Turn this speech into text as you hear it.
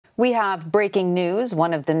We have breaking news.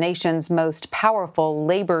 One of the nation's most powerful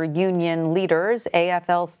labor union leaders,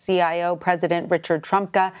 AFL-CIO President Richard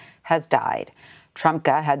Trumka, has died.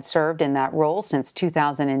 Trumka had served in that role since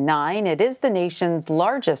 2009. It is the nation's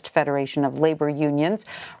largest federation of labor unions,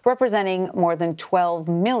 representing more than 12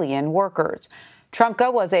 million workers.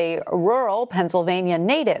 Trumka was a rural Pennsylvania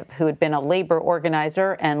native who had been a labor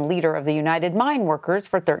organizer and leader of the United Mine Workers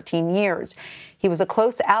for 13 years. He was a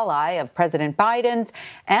close ally of President Biden's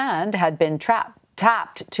and had been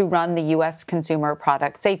tapped to run the U.S. Consumer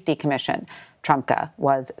Product Safety Commission. Trumka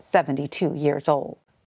was 72 years old.